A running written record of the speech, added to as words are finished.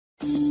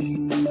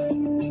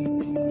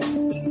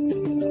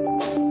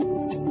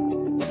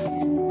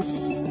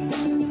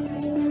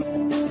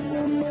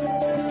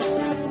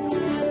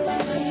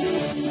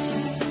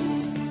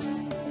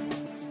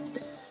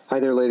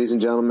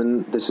and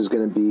gentlemen, this is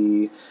going to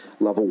be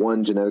Level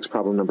 1 Genetics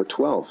Problem number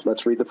 12.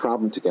 Let's read the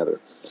problem together.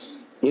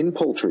 In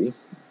poultry,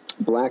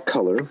 black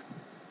color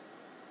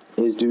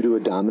is due to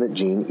a dominant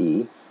gene,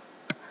 E.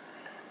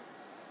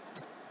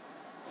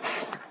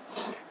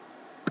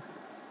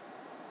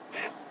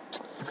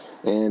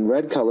 And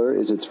red color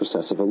is its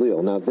recessive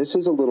allele. Now, this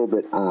is a little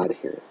bit odd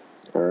here,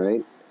 all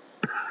right?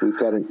 We've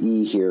got an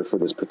E here for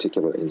this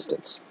particular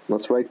instance.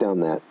 Let's write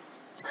down that.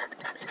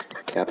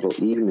 Capital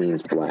E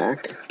means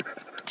black,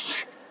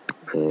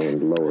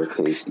 and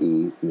lowercase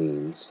e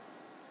means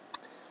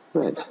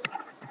red.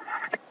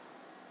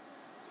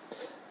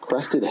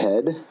 Crested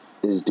head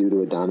is due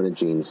to a dominant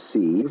gene,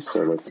 C,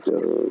 so let's do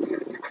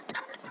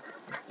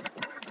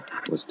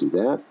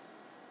that.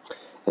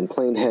 And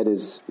plain head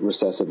is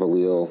recessive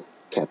allele,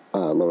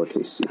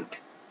 lowercase c.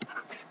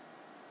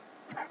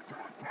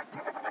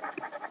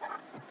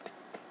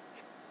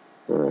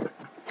 All right.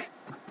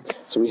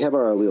 So we have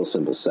our allele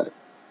symbol set.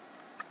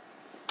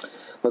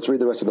 Let's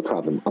read the rest of the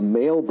problem. A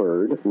male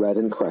bird, red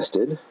and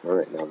crested. All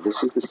right, now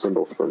this is the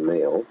symbol for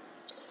male.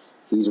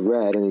 He's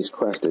red and he's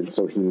crested,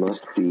 so he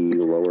must be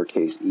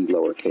lowercase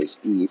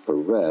e for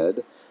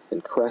red.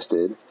 And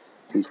crested,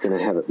 he's going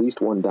to have at least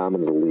one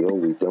dominant allele.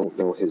 We don't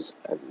know his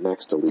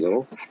next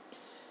allele.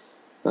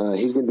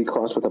 He's going to be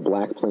crossed with a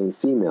black plain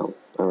female.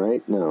 All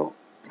right, now,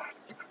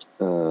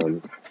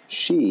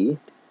 she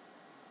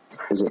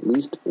is at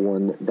least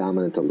one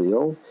dominant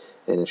allele,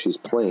 and if she's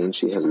plain,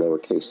 she has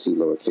lowercase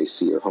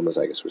c, or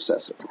homozygous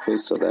recessive. Okay,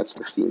 so that's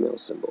the female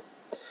symbol.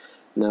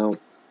 Now,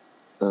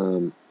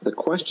 the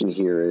question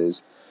here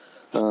is,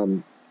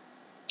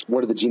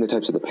 what are the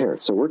genotypes of the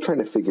parents? So we're trying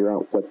to figure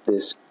out what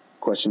this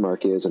question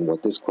mark is and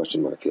what this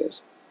question mark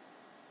is.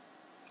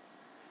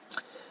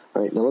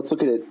 All right, now let's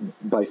look at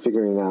it by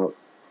figuring out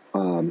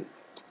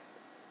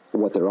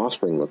what their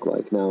offspring look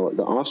like. Now,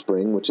 the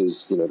offspring, which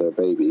is, their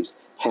babies,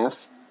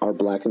 half are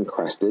black and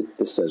crested.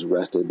 This says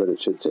rested, but it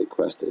should say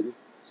crested.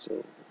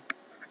 So,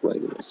 right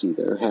in the C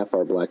there. Half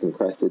are black and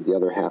crested, the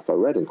other half are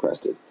red and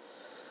crested.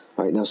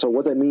 All right, now, so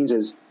what that means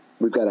is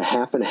we've got a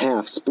half and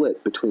half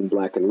split between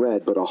black and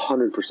red, but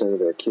 100% of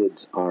their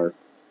kids are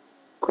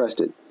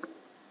crested.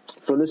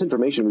 From this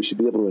information, we should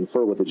be able to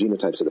infer what the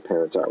genotypes of the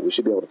parents are. We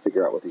should be able to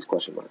figure out what these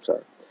question marks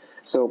are.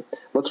 So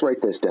let's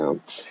write this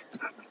down.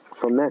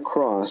 From that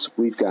cross,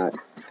 we've got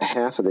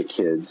half of the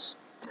kids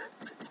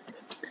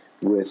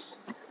with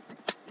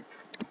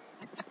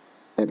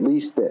at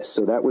least this.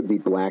 So that would be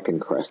black and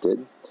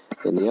crested.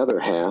 And the other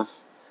half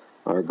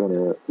are going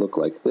to look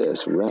like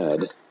this,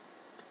 red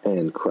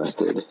and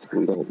crested.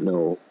 We don't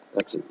know.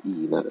 That's an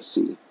E, not a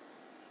C.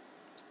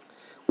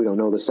 We don't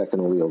know the second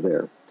allele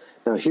there.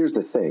 Now, here's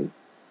the thing.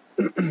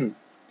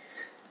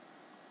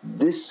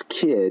 These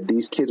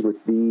kids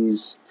with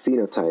these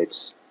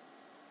phenotypes,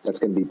 that's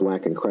going to be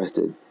black and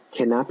crested,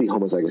 cannot be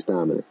homozygous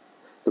dominant.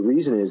 The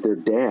reason is their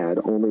dad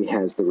only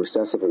has the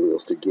recessive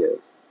alleles to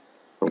give.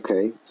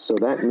 Okay, so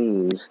that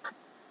means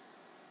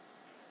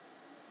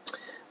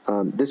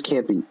this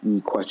can't be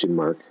E question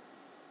mark.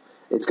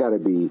 It's got to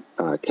be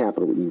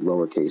capital E,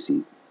 lowercase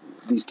e.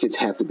 These kids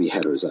have to be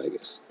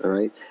heterozygous, all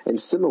right? And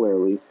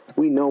similarly,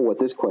 we know what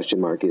this question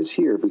mark is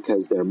here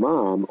because their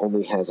mom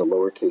only has a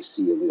lowercase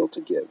c allele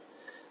to give,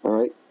 all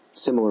right?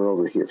 Similar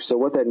over here. So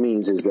what that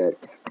means is that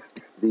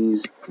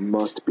these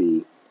must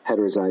be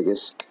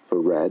heterozygous for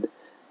red,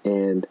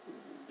 and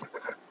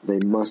they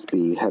must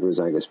be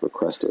heterozygous for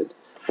crested.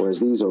 Whereas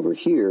these over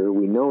here,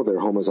 we know they're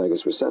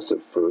homozygous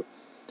recessive for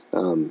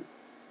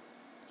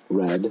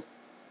red.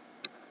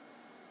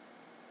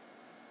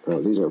 Oh,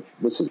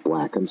 this is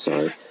black, I'm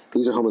sorry.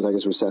 These are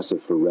homozygous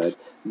recessive for red.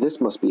 This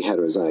must be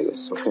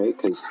heterozygous, okay?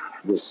 Because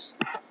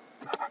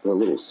the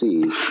little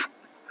C's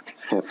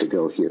have to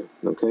go here,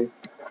 okay?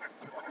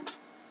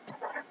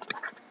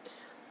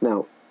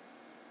 Now,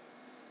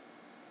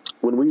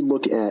 when we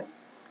look at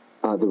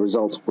the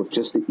results with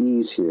just the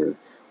E's here,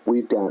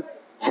 we've got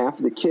half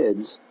of the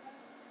kids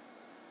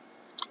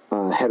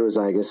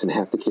heterozygous and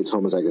half the kids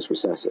homozygous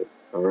recessive,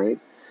 all right?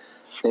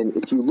 And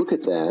if you look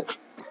at that,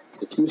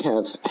 if you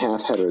have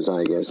half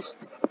heterozygous,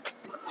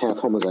 half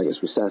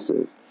homozygous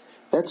recessive,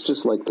 that's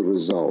just like the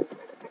result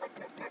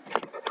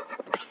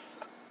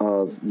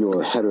of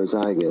your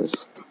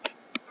heterozygous,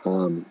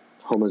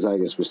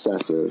 homozygous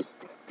recessive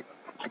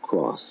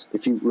cross.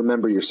 If you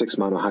remember your 6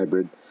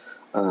 monohybrid,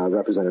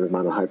 representative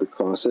monohybrid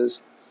crosses,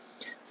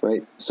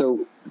 right?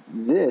 So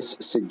this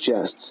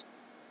suggests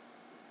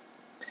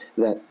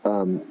that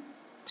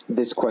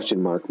this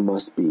question mark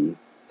must be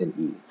an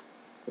E,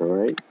 all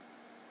right?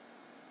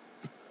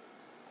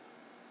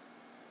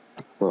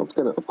 Well,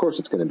 of course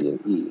it's going to be an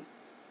E,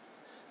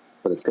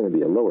 but it's going to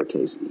be a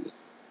lowercase e.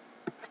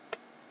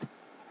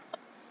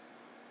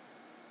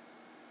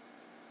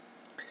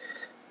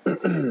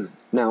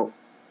 Now,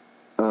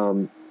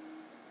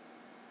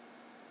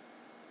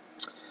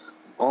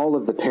 all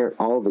of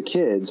the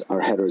kids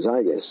are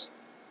heterozygous,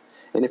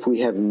 and if we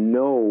have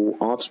no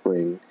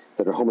offspring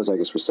that are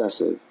homozygous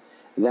recessive,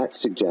 that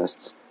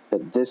suggests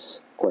that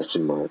this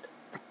question mark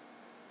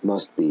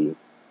must be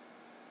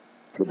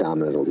the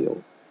dominant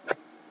allele.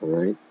 All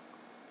right.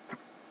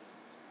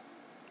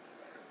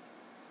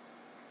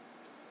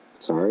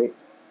 Sorry.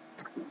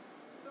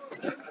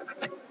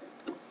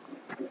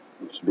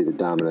 Should be the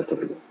dominant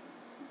allele.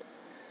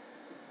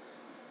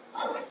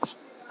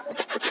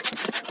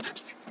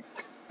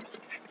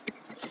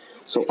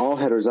 So all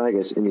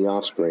heterozygous in the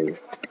offspring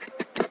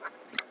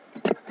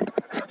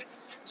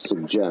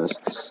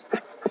suggests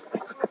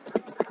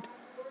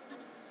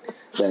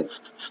that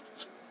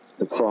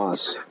the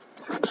cross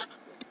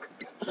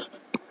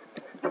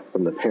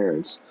from the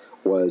parents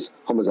was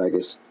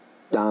homozygous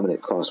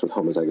dominant crossed with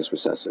homozygous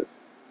recessive.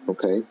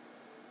 Okay?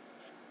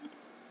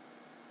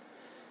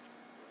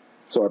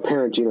 So our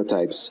parent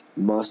genotypes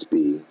must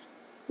be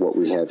what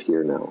we have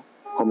here now.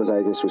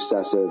 Homozygous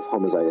recessive,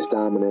 homozygous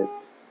dominant,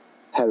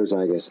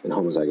 heterozygous, and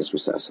homozygous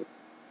recessive.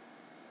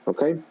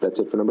 Okay? That's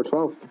it for number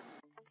 12.